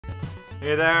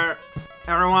Hey there,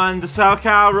 everyone. The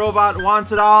SoCal Robot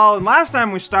Wants It All. And last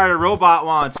time we started, Robot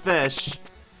Wants Fish.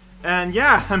 And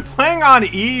yeah, I'm playing on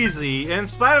easy. In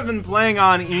spite of been playing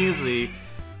on easy,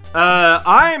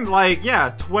 I'm like,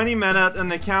 yeah, 20 minutes in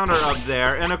the counter up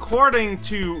there. And according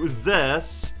to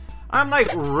this, I'm like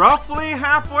roughly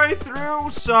halfway through.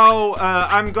 So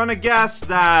I'm gonna guess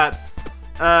that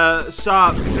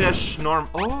fish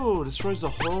destroys the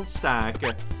whole stack.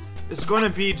 It's going to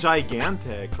be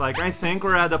gigantic. Like, I think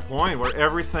we're at a point where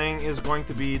everything is going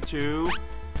to be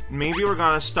maybe we're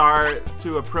going to start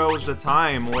to approach the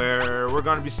time where we're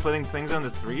going to be splitting things into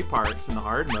 3 parts in the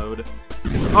hard mode.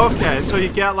 Okay, so you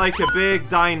get like a big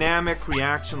dynamic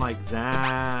reaction like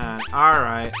that.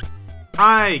 Alright.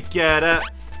 I get it.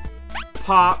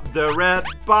 Pop the red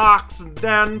box and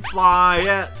then fly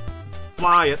it.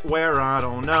 Fly it where I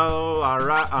don't know.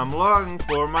 Alright, I'm looking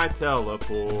for my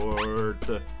teleport.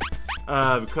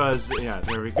 Because, yeah,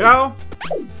 there we go.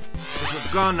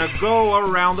 We're gonna go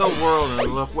around the world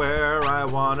and look where I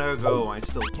wanna go. I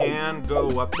still can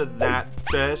go up to that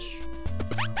fish.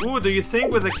 Ooh, do you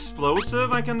think with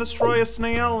explosive I can destroy a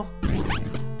snail?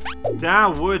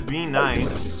 That would be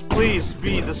nice. Please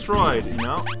be destroyed, you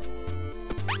know?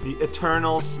 The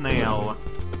eternal snail.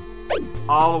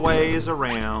 Always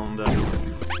around.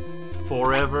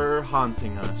 Forever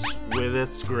haunting us with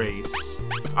its grace.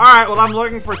 Alright, well, I'm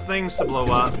looking for things to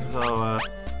blow up, so,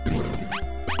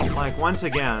 like, once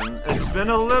again, it's been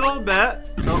a little bit.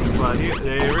 Oh, but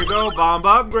here we go, bomb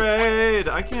upgrade!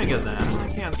 I can't get that. I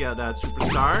can't get that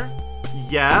superstar.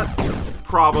 Yet.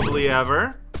 Probably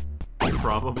ever.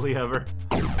 Probably ever.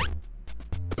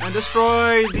 And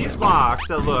destroy these blocks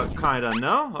that look kinda,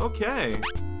 no? Okay.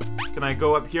 Can I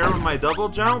go up here with my double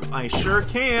jump? I sure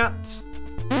can't.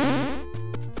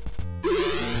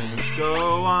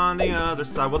 Go on the other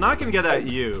side. Well, not gonna get at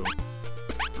you.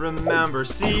 Remember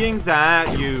seeing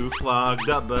that you clogged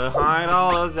up behind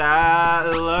all of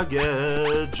that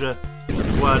luggage.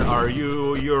 What are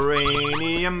you,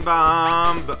 uranium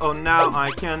bomb? Oh, now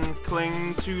I can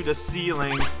cling to the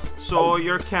ceiling. So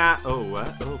your cat. Oh,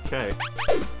 what? Okay.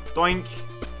 Doink.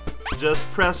 Just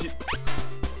press.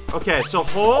 Okay, so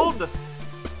hold.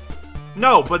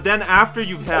 No, but then after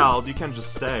you've held, you can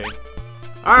just stay.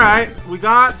 Alright, we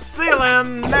got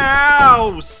ceiling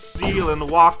now! Ceiling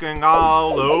walking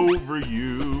all over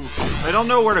you. I don't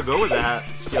know where to go with that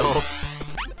skill.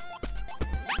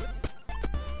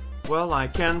 Well, I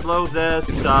can blow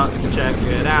this up, check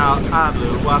it out. I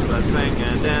blew up a thing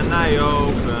and then I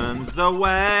opened the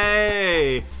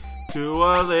way to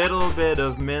a little bit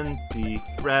of minty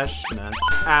freshness.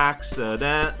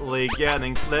 Accidentally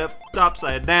getting flipped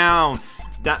upside down.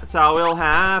 That's how it'll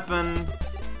happen.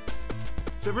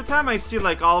 So every time I see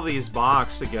like all these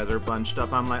blocks together bunched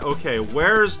up, I'm like, okay,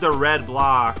 where's the red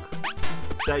block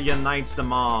that unites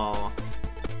them all?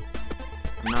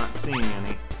 I'm not seeing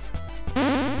any.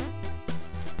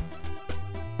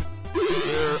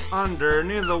 Here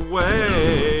underneath the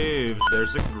waves,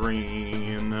 there's a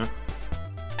green.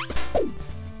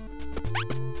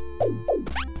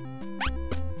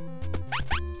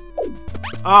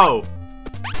 Oh!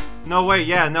 No, wait,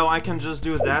 yeah, no, I can just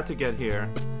do that to get here.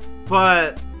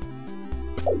 But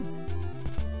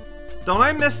don't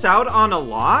I miss out on a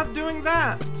lot doing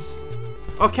that?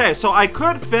 Okay, so I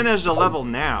could finish the level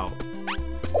now.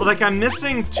 But like I'm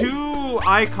missing 2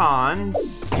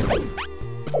 icons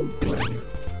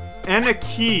and a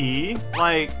key.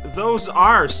 Like those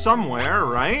are somewhere,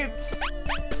 right?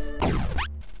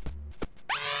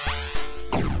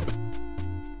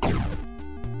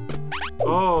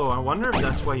 Oh, I wonder if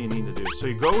that's what you need to do. So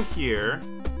you go here.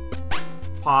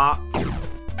 Pop.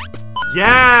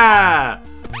 Yeah!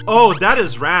 Oh, that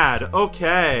is rad.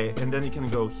 Okay. And then you can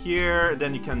go here.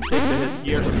 Then you can take the hit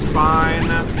here. It's fine.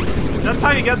 That's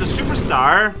how you get the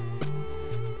superstar.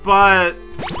 But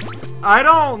I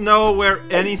don't know where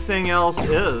anything else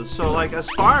is. So, like, as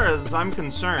far as I'm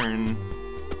concerned,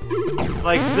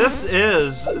 like, this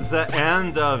is the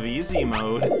end of easy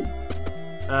mode.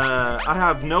 I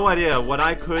have no idea what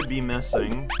I could be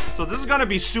missing. So this is gonna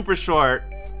be super short.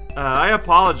 I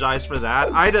apologize for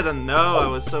that. I didn't know I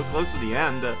was so close to the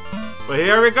end. But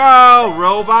here we go!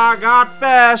 Robot got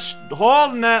fish!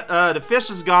 Holding it! The fish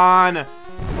is gone.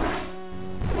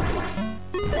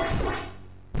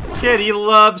 Kitty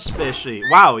loves fishy.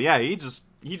 Wow, yeah, he just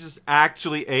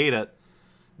actually ate it.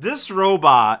 This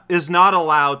robot is not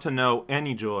allowed to know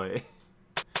any joy.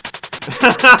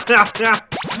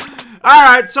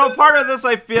 Alright, so part of this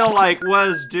I feel like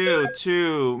was due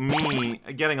to me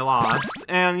getting lost.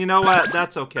 And you know what?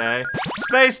 That's okay.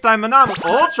 Space-time anomaly.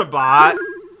 Ultrabot?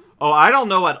 Oh, I don't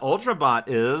know what Ultrabot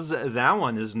is. That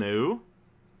one is new.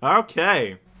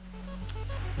 Okay.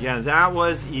 Yeah, that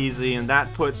was easy, and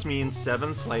that puts me in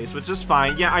 7th place, which is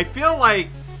fine. Yeah, I feel like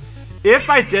if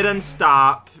I didn't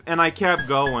stop and I kept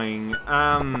going,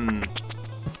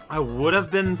 I would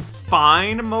have been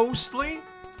fine mostly.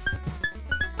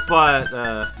 But,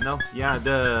 no, yeah,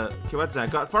 okay, what's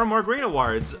that? Got far more green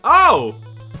awards. Oh!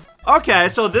 Okay,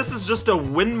 so this is just a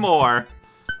win more.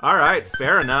 Alright,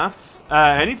 fair enough.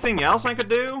 Anything else I could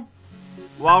do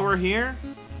while we're here?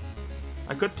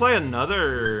 I could play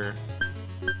another...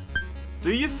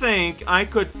 Do you think I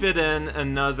could fit in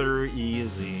another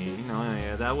easy? No,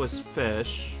 yeah, that was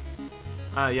fish.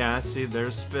 Yeah, see,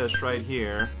 there's fish right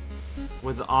here.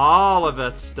 With all of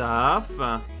that stuff.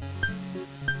 But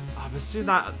see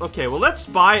that... Okay, well, let's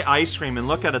buy ice cream and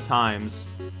look at the times.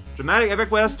 Dramatic epic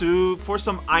quest for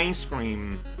some ice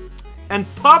cream. And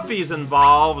puppies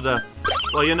involved.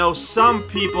 Well, you know, some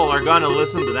people are gonna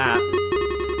listen to that.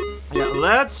 Yeah,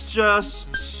 let's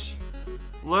just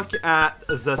look at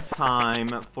the time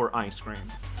for ice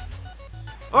cream.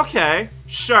 Okay,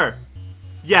 sure.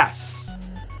 Yes.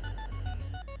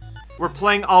 We're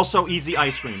playing also easy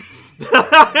ice cream.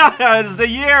 It's the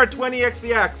year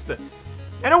 20XX.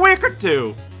 In a week or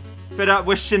two. Fit up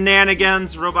with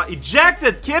shenanigans. Robot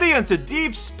ejected kitty into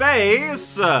deep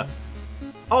space.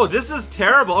 Oh, this is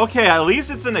terrible. Okay, at least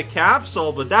it's in a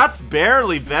capsule, but that's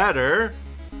barely better.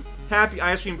 Happy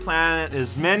Ice Cream Planet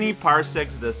is many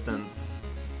parsecs distant.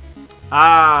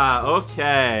 Ah,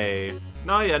 okay.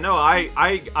 No, yeah, no,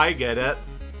 I get it.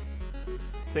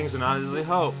 Things are not as they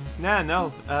hope. Nah,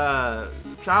 no.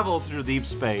 Travel through deep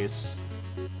space.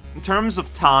 In terms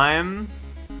of time,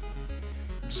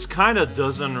 just kind of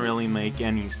doesn't really make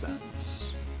any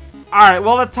sense. Alright,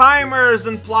 well, the timers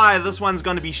imply this one's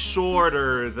gonna be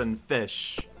shorter than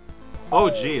fish. Oh,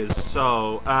 geez.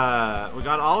 So, we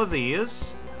got all of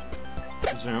these.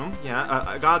 Zoom. Yeah,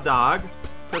 I got a dog.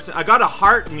 I got a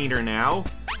heart meter now.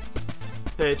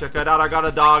 Hey, check it out. I got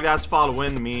a dog that's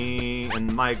following me.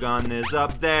 And my gun is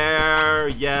up there.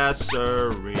 Yes,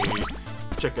 sirree.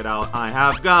 Check it out. I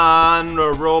have gun.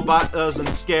 A robot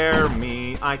doesn't scare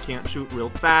me. I can't shoot real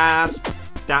fast.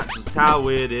 That's just how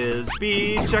it is.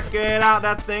 Check it out.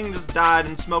 That thing just died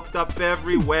and smoked up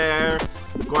everywhere.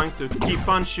 Going to keep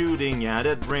on shooting at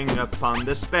it. Bring upon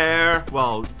despair.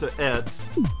 Well, to it.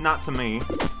 Not to me.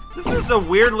 This is a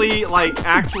weirdly, like,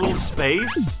 actual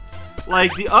space.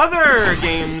 Like, the other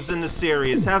games in the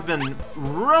series have been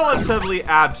relatively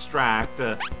abstract.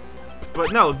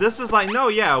 But no, this is like, no,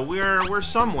 yeah, we're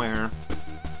somewhere.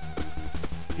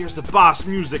 Here's the boss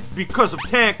music because of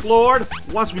Tank Lord.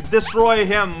 Once we destroy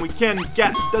him, we can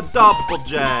get the Double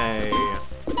J.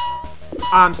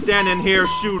 I'm standing here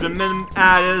shooting him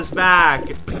at his back.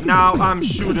 Now I'm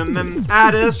shooting him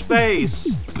at his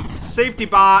face. Safety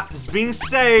bot is being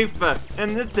safe,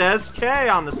 and it says K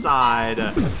on the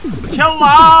side.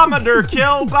 Kilometer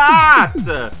kill bot.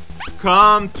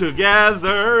 Come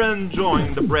together and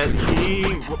join the bread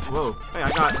team. Whoa, hey,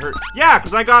 I got hurt. Yeah,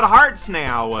 because I got hearts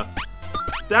now.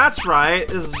 That's right.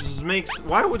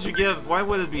 Why would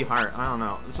it be heart? I don't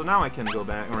know. So now I can go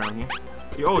back around here.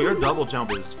 Oh, your double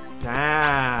jump is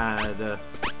bad.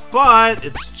 But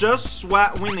it's just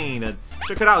sweat we needed.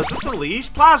 Check it out. Is this a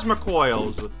leash? Plasma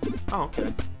coils. Oh,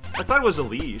 okay. I thought it was a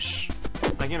leash.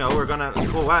 Like, you know, we're gonna...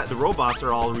 Oh, what? The robots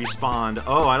are all respawned.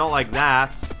 Oh, I don't like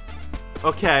that.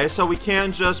 Okay, so we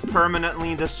can just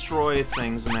permanently destroy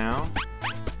things now.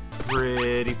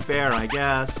 Pretty fair, I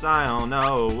guess. I don't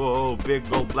know. Whoa,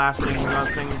 big old blasting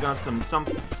thing got some...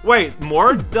 Wait,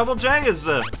 more Double J is...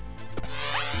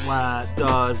 What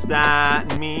does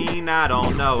that mean? I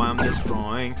don't know. I'm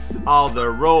destroying all the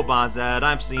robots that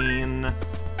I've seen.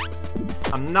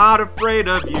 I'm not afraid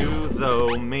of you,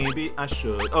 though maybe I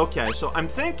should. Okay, so I'm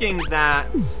thinking that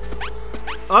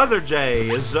other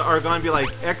J's are going to be like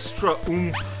extra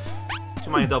oomph to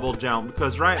my double jump,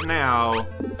 because right now,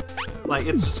 like,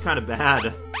 it's just kind of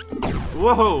bad.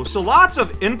 Whoa, so lots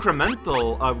of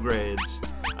incremental upgrades.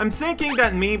 I'm thinking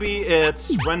that maybe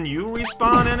it's when you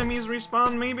respawn, enemies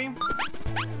respawn, maybe?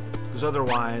 Because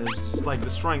otherwise, just like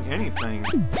destroying anything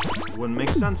wouldn't make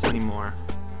sense anymore.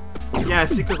 Yeah,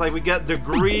 see, because like we get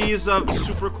degrees of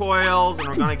super coils, and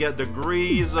we're gonna get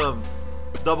degrees of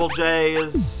double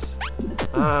J's.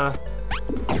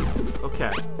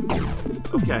 Okay.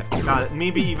 Okay, got it.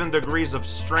 Maybe even degrees of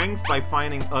strength by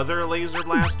finding other laser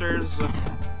blasters.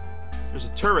 There's a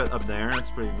turret up there,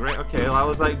 that's pretty great. Okay, well, I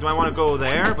was like, do I want to go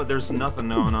there? But there's nothing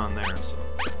going on there, so...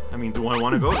 I mean, do I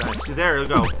want to go there? See, there we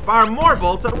go. Fire more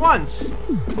bolts at once!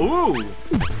 Ooh!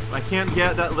 I can't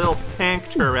get that little tank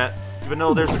turret, even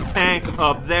though there's a tank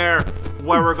up there.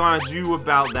 What we're gonna do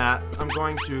about that, I'm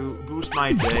going to boost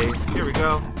my J. Here we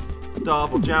go.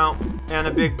 double jump, and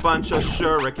a big bunch of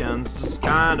shurikens just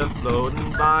kind of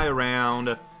floating by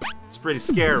around. It's pretty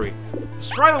scary.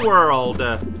 Destroy the world.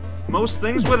 Most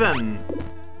things within.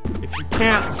 If you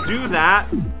can't do that,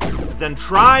 then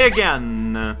try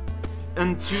again.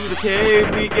 Into the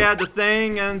cave we get the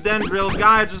thing, and then real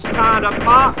guy just kind of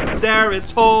pop. There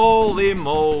it's holy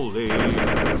moly.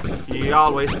 He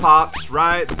always pops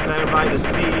right there by the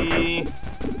sea.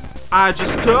 I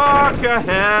just took a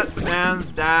hit, and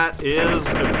that is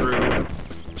the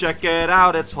truth. Check it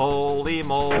out, it's holy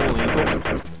moly.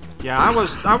 Oh. Yeah,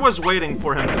 I was waiting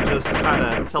for him to just kind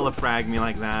of telefrag me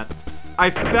like that. I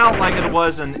felt like it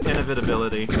was an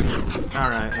inevitability.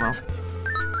 Alright, well.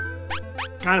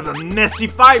 Kind of a messy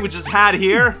fight we just had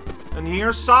here. And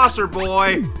here's Saucer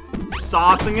Boy.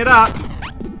 Saucing it up.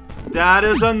 That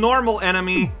is a normal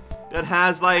enemy that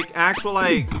has, like, actual,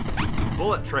 like,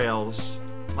 bullet trails.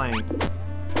 Like,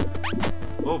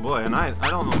 oh boy, and I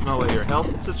don't know what your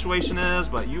health situation is,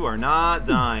 but you are not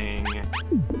dying.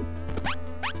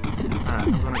 Alright,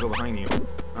 I'm gonna go behind you.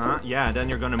 Yeah, then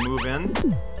you're gonna move in.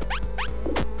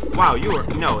 Wow, you were,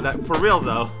 no, that, for real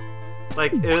though.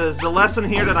 Like, is the lesson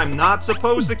here that I'm not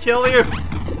supposed to kill you?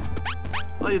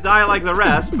 Well, you die like the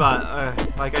rest, but,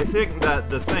 like, I think that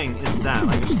the thing is that,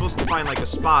 like, you're supposed to find, like, a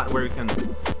spot where you can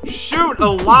shoot a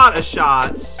lot of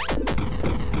shots.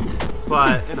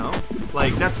 But, you know,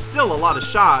 like, that's still a lot of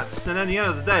shots, and at the end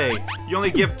of the day, you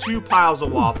only give 2 piles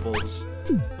of waffles.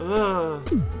 I'm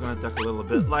gonna duck a little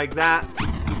bit like that.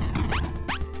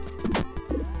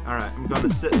 Alright, I'm gonna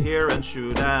sit here and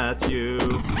shoot at you.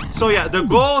 So yeah, the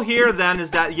goal here then is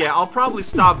that, yeah, I'll probably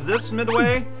stop this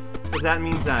midway, but that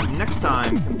means that next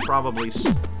time can probably,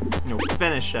 you know,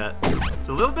 finish it. It's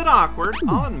a little bit awkward,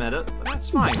 I'll admit it, but that's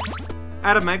fine.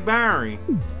 Atomic Battery.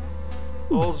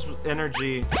 Holds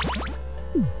energy.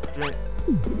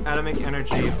 Atomic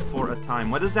energy for a time.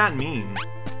 What does that mean?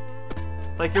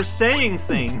 Like, you're saying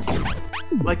things.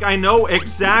 Like, I know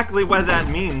exactly what that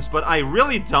means, but I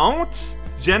really don't.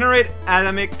 Generate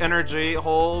atomic energy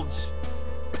holds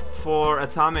for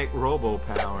atomic robo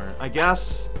power. I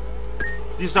guess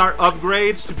these are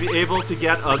upgrades to be able to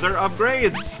get other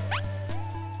upgrades.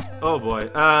 Oh boy.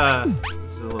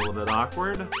 This is a little bit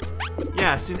awkward.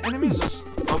 Yeah, see, enemies just...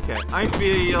 Okay, I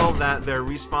feel that their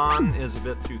respawn is a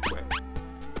bit too quick.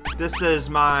 This is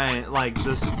my, like,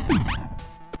 just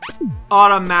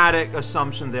automatic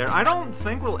assumption there. I don't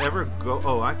think we'll ever go...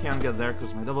 Oh, I can't get there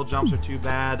because my double jumps are too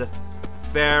bad.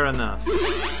 Fair enough.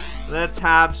 Let's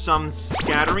have some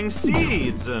scattering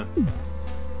seeds.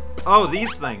 Oh,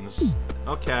 these things.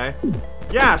 Okay.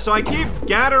 Yeah, so I keep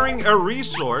gathering a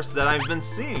resource that I've been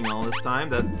seeing all this time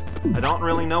that I don't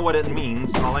really know what it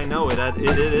means. All I know is that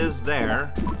it is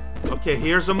there. Okay,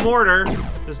 here's a mortar.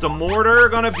 Is the mortar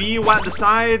gonna be what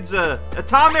decides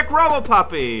Atomic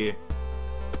Robo-Puppy?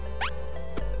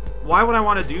 Why would I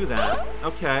want to do that?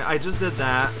 Okay, I just did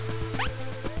that.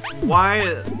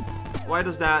 Why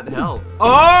does that help?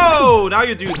 Oh, now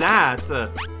you do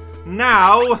that.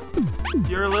 Now,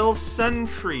 you're a little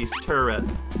sentry turret.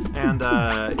 And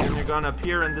you're gonna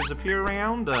appear and disappear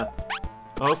around?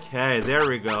 Okay, there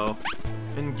we go.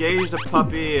 Engage the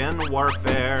puppy in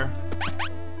warfare.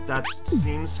 That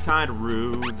seems kind of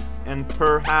rude. And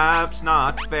perhaps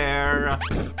not fair.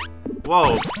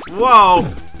 Whoa, whoa!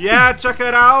 Yeah, check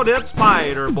it out, it's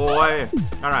Spider Boy.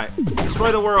 Alright,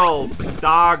 destroy the world,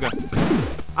 dog.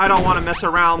 I don't want to mess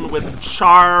around with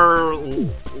Char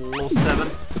 7.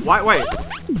 Why? Wait.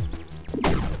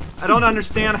 I don't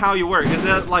understand how you work. Is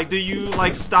it like, do you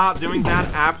like stop doing that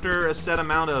after a set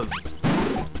amount of...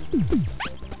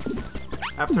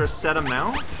 After a set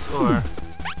amount? Or...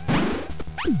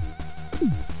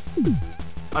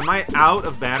 Am I out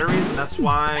of batteries and that's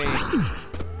why...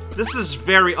 This is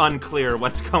very unclear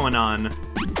what's going on.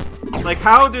 Like,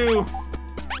 how do...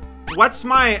 What's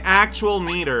my actual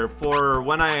meter for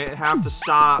when I have to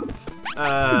stop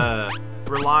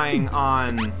relying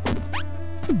on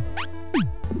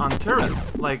turret?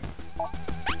 Like,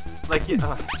 yeah,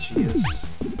 oh, jeez.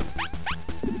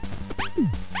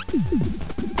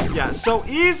 Yeah, so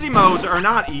easy modes are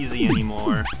not easy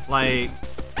anymore. Like,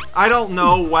 I don't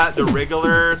know what the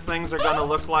regular things are gonna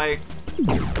look like.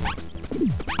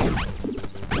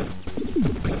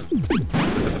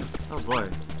 Oh boy.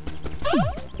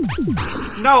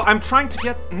 No, I'm trying to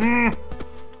get...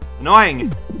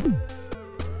 Annoying.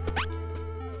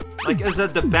 Like, is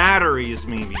it the batteries,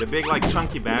 maybe? The big, like,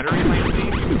 chunky batteries I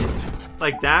see?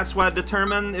 Like, that's what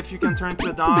determine if you can turn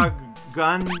to a dog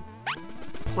gun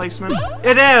placement?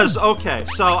 It is! Okay,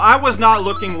 so I was not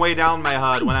looking way down my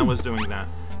HUD when I was doing that.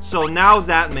 So now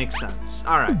that makes sense.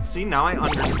 Alright, see, now I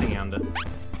understand.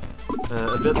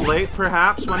 A bit late,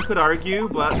 perhaps, one could argue,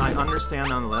 but I understand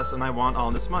nonetheless, and I want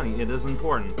all this money. It is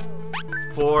important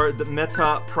for the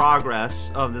meta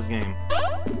progress of this game.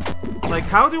 Like,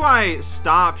 how do I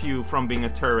stop you from being a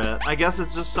turret? I guess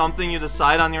it's just something you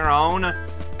decide on your own.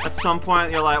 At some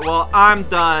point, you're like, well, I'm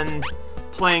done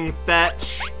playing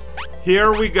fetch.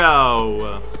 Here we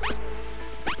go.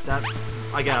 That,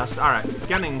 I guess. Alright,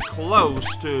 getting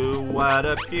close to what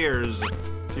appears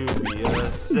to be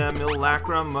a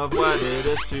simulacrum of what it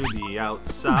is to be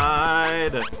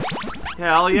outside.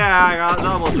 Hell yeah, I got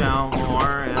double jump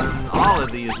more, and all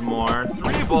of these more.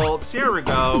 3 bolts, here we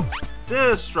go.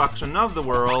 Destruction of the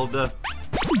world.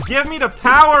 Give me the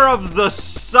power of the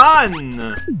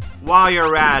sun while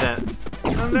you're at it.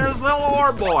 And there's little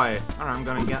ore boy. Alright, I'm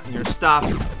gonna get in your stuff,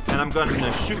 and I'm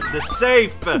gonna shoot the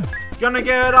safe. Gonna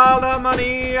get all the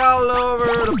money all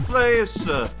over the place.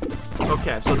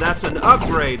 Okay, so that's an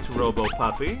upgrade to Robo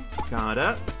Puppy. Got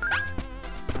it.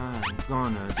 I'm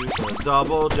gonna do the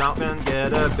double jump and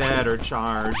get a better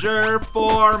charger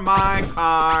for my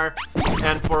car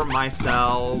and for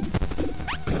myself.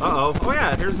 Uh-oh. Oh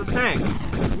yeah, here's a tank.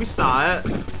 We saw it.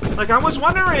 Like, I was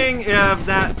wondering if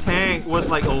that tank was,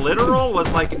 like, literal, was,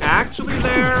 like, actually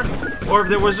there, or if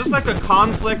there was just, like, a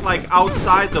conflict, like,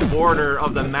 outside the border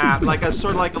of the map, like, a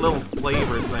sort of, like, a little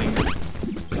flavor thing.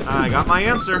 I got my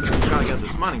answer. Gotta get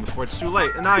this money before it's too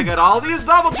late. And now I got all these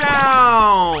double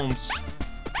jumps!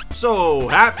 So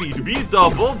happy to be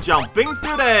double jumping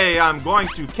today! I'm going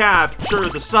to capture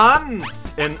the sun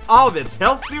in all of its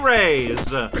healthy rays.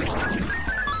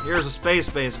 Here's a space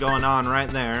base going on right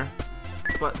there.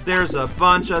 But there's a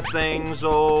bunch of things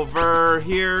over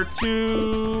here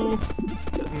too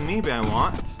that maybe I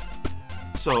want.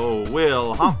 So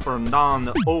we'll hop from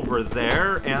on over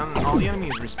there and all the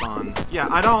enemies respawn. Yeah,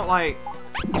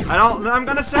 I'm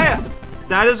gonna say it.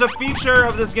 That is a feature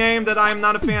of this game that I'm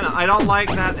not a fan of. I don't like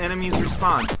that enemies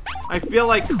respawn. I feel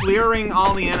like clearing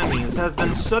all the enemies has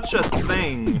been such a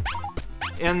thing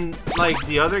in, like,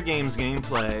 the other game's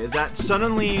gameplay, that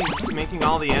suddenly making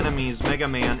all the enemies Mega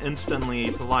Man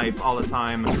instantly to life all the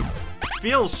time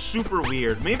feels super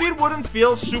weird. Maybe it wouldn't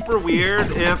feel super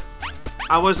weird if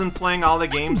I wasn't playing all the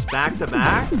games back to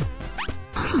back.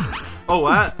 Oh,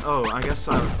 what? Oh, I guess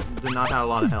I did not have a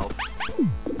lot of health.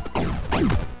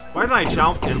 Why did I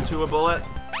jump into a bullet?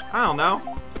 I don't know.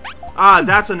 Ah,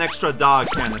 that's an extra dog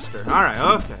canister. Alright,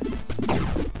 okay.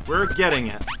 We're getting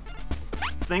it.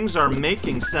 Things are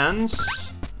making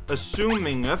sense,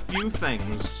 assuming a few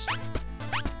things.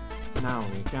 Now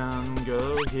we can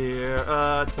go here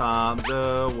atop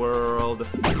the world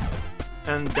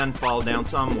and then fall down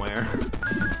somewhere.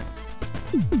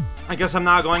 I guess I'm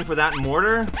not going for that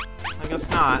mortar? I guess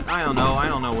not. I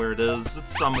don't know where it is.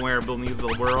 It's somewhere beneath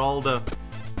the world.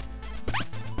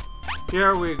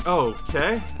 Here we...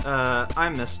 okay. I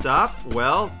messed up.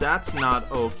 Well, that's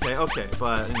not okay. Okay,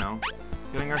 but, you know,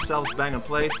 getting ourselves back in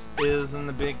place isn't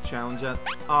the big challenge at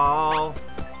all.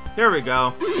 Here we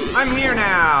go. I'm here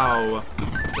now!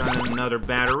 Got another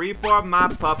battery for my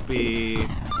puppy.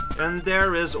 And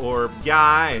there is Orb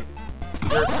Guy.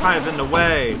 You're kind of in the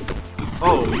way.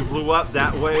 Oh, you blew up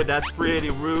that way. That's pretty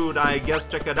rude. I guess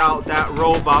check it out. That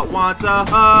robot wants a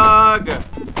hug.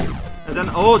 And then,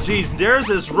 oh geez, there's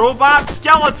this robot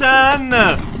skeleton.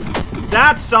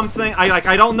 That's something.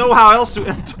 I don't know how else to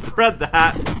interpret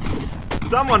that.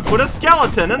 Someone put a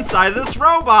skeleton inside this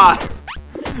robot.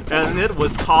 And it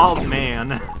was called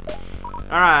man.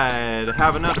 Alright,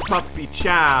 have another puppy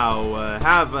chow.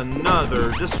 Have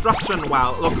another destruction.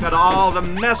 Wow, look at all the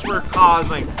mess we're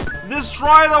causing.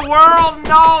 Destroy the world and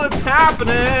all that's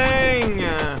happening.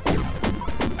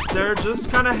 They're just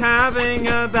kind of having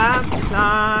a bad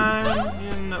time.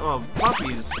 You know, well,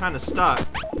 puppy's kind of stuck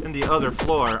in the other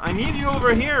floor. I need you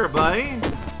over here, buddy.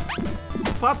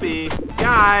 Puppy,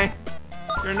 guy.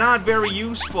 You're not very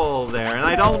useful there, and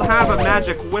I don't have a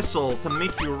magic whistle to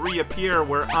make you reappear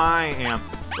where I am.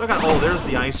 Look at, oh, there's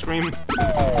the ice cream.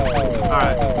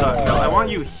 Alright, no, I want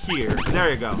you here. There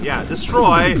you go. Yeah,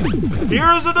 destroy.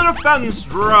 Here's a defense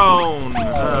drone.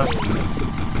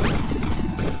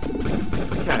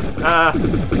 Okay,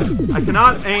 I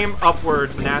cannot aim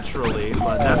upward naturally,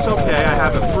 but that's okay. I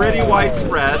have a pretty wide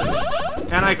spread,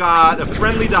 and I got a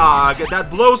friendly dog that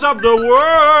blows up the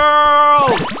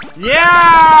world!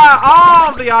 Yeah!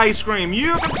 All the ice cream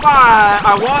you can buy!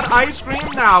 I want ice cream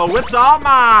now! It's all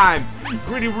mine!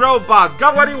 Greedy robot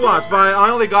got what he wants, but I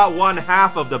only got one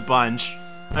half of the bunch.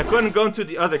 I couldn't go into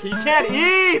the other. He can't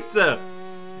eat!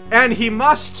 And he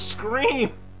must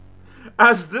scream!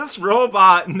 As this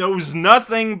robot knows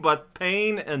nothing but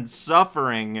pain and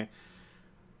suffering.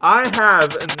 I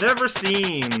have never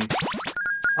seen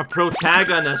a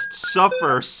protagonist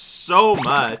suffer so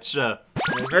much.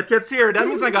 Medkit's here. That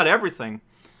means I got everything.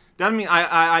 That means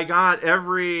I got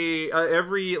every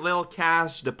little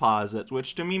cash deposit,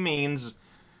 which to me means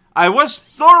I was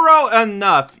thorough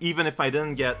enough, even if I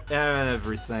didn't get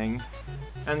everything.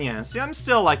 And yes, I'm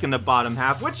still like in the bottom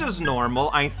half, which is normal,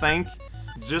 I think,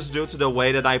 just due to the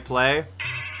way that I play.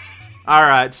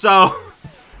 Alright, so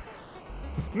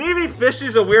maybe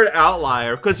Fishy's a weird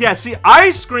outlier, because yeah, see,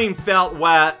 Ice Cream felt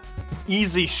what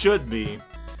easy should be.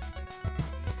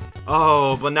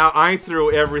 Oh, but now I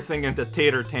threw everything into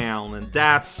Tater Town, and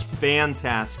that's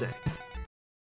fantastic.